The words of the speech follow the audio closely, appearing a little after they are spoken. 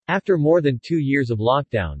After more than 2 years of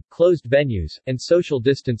lockdown, closed venues, and social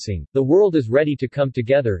distancing, the world is ready to come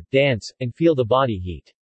together, dance, and feel the body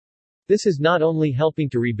heat. This is not only helping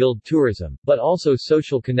to rebuild tourism, but also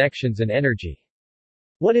social connections and energy.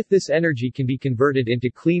 What if this energy can be converted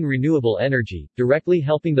into clean renewable energy, directly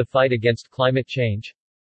helping the fight against climate change?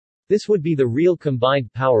 This would be the real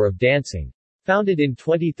combined power of dancing. Founded in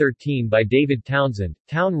 2013 by David Townsend,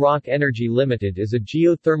 Town Rock Energy Limited is a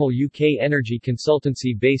geothermal UK energy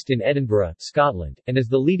consultancy based in Edinburgh, Scotland, and is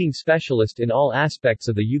the leading specialist in all aspects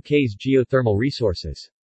of the UK's geothermal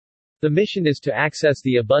resources. The mission is to access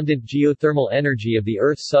the abundant geothermal energy of the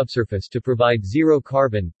Earth's subsurface to provide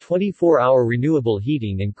zero-carbon, 24-hour renewable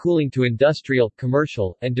heating and cooling to industrial,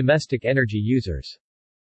 commercial, and domestic energy users.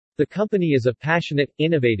 The company is a passionate,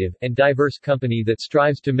 innovative, and diverse company that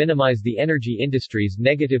strives to minimize the energy industry's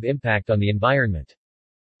negative impact on the environment.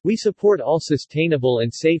 We support all sustainable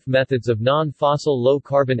and safe methods of non-fossil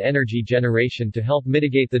low-carbon energy generation to help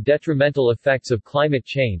mitigate the detrimental effects of climate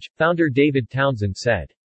change, founder David Townsend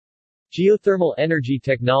said. Geothermal energy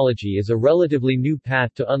technology is a relatively new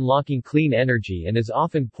path to unlocking clean energy and is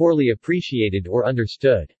often poorly appreciated or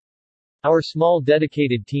understood. Our small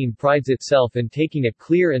dedicated team prides itself in taking a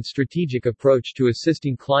clear and strategic approach to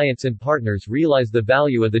assisting clients and partners realize the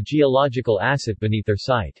value of the geological asset beneath their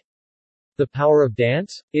site. The power of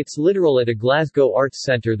dance? It's literal at a Glasgow arts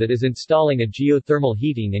centre that is installing a geothermal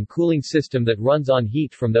heating and cooling system that runs on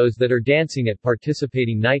heat from those that are dancing at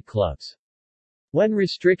participating nightclubs. When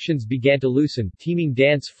restrictions began to loosen, teeming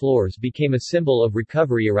dance floors became a symbol of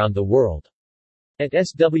recovery around the world. At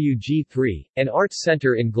SWG3, an arts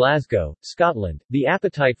centre in Glasgow, Scotland, the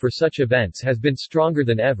appetite for such events has been stronger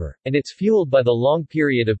than ever, and it's fueled by the long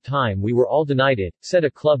period of time we were all denied it, said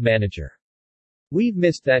a club manager. We've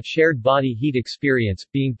missed that shared body heat experience,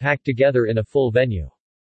 being packed together in a full venue.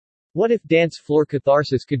 What if dance floor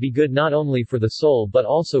catharsis could be good not only for the soul but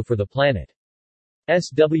also for the planet?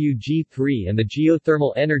 SWG3 and the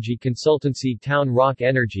geothermal energy consultancy Town Rock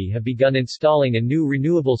Energy have begun installing a new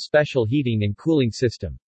renewable special heating and cooling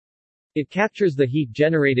system. It captures the heat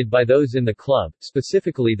generated by those in the club,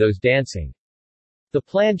 specifically those dancing. The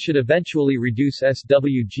plan should eventually reduce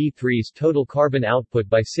SWG3's total carbon output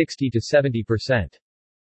by 60 to 70%.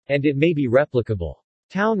 And it may be replicable.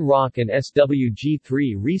 Town Rock and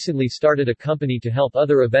SWG3 recently started a company to help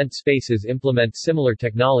other event spaces implement similar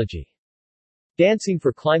technology. Dancing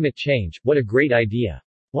for climate change, what a great idea.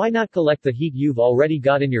 Why not collect the heat you've already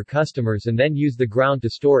got in your customers and then use the ground to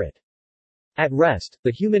store it? At rest,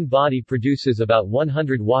 the human body produces about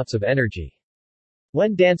 100 watts of energy.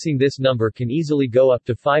 When dancing, this number can easily go up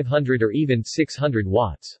to 500 or even 600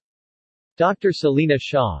 watts. Dr. Selina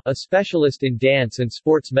Shah, a specialist in dance and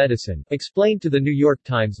sports medicine, explained to the New York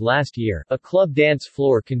Times last year, a club dance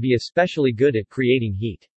floor can be especially good at creating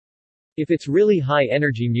heat. If it's really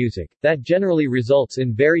high-energy music, that generally results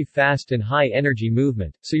in very fast and high-energy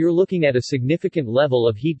movement, so you're looking at a significant level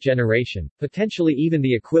of heat generation, potentially even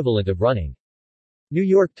the equivalent of running. New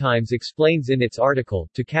York Times explains in its article,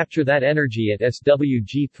 to capture that energy at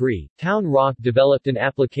SWG3, Town Rock developed an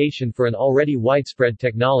application for an already widespread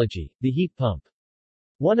technology, the heat pump.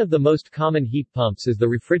 One of the most common heat pumps is the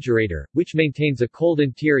refrigerator, which maintains a cold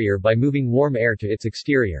interior by moving warm air to its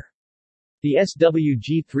exterior. The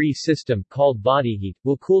SWG3 system, called body heat,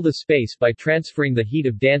 will cool the space by transferring the heat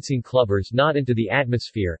of dancing clubbers not into the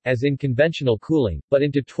atmosphere, as in conventional cooling, but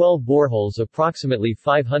into 12 boreholes approximately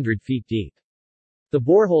 500 feet deep. The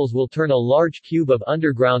boreholes will turn a large cube of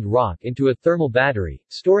underground rock into a thermal battery,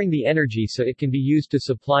 storing the energy so it can be used to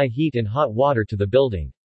supply heat and hot water to the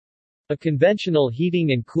building. A conventional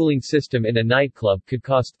heating and cooling system in a nightclub could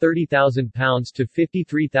cost £30,000 to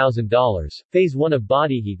 $53,000. Phase 1 of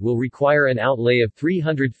body heat will require an outlay of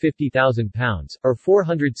 £350,000, or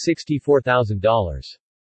 $464,000.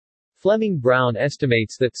 Fleming Brown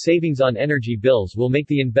estimates that savings on energy bills will make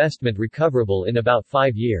the investment recoverable in about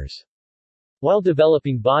 5 years. While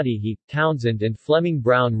developing body heat, Townsend and Fleming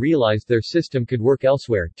Brown realized their system could work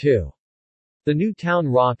elsewhere, too. The new Town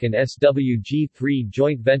Rock and SWG3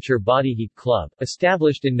 joint venture Body Heat Club,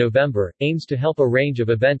 established in November, aims to help a range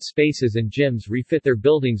of event spaces and gyms refit their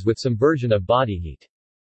buildings with some version of body heat.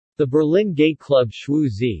 The Berlin gay club Schwoo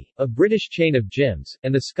Z, a British chain of gyms,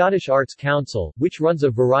 and the Scottish Arts Council, which runs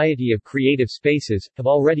a variety of creative spaces, have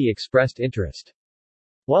already expressed interest.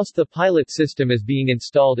 Whilst the pilot system is being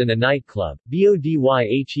installed in a nightclub,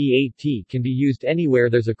 BODYHEAT can be used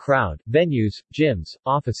anywhere there's a crowd, venues, gyms,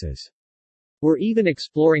 offices. We're even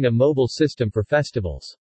exploring a mobile system for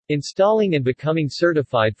festivals. Installing and becoming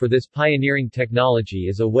certified for this pioneering technology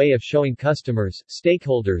is a way of showing customers,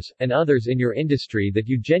 stakeholders, and others in your industry that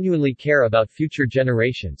you genuinely care about future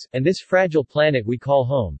generations, and this fragile planet we call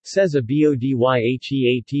home, says a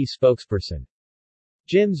BODYHEAT spokesperson.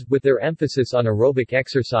 Gyms, with their emphasis on aerobic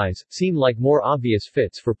exercise, seem like more obvious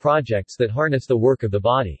fits for projects that harness the work of the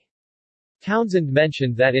body. Townsend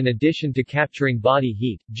mentioned that in addition to capturing body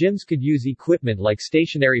heat, gyms could use equipment like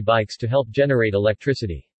stationary bikes to help generate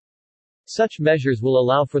electricity. Such measures will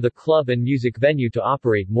allow for the club and music venue to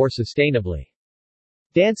operate more sustainably.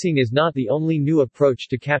 Dancing is not the only new approach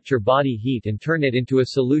to capture body heat and turn it into a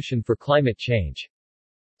solution for climate change.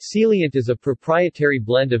 Sealant is a proprietary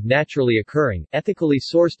blend of naturally occurring, ethically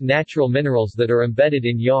sourced natural minerals that are embedded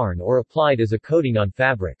in yarn or applied as a coating on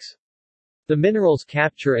fabrics. The minerals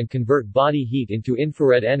capture and convert body heat into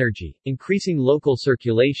infrared energy, increasing local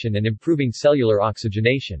circulation and improving cellular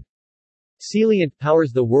oxygenation. Sealant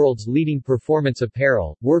powers the world's leading performance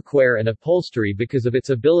apparel, workwear and upholstery because of its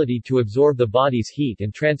ability to absorb the body's heat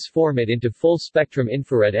and transform it into full-spectrum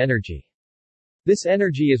infrared energy. This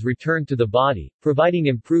energy is returned to the body, providing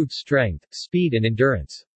improved strength, speed and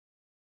endurance.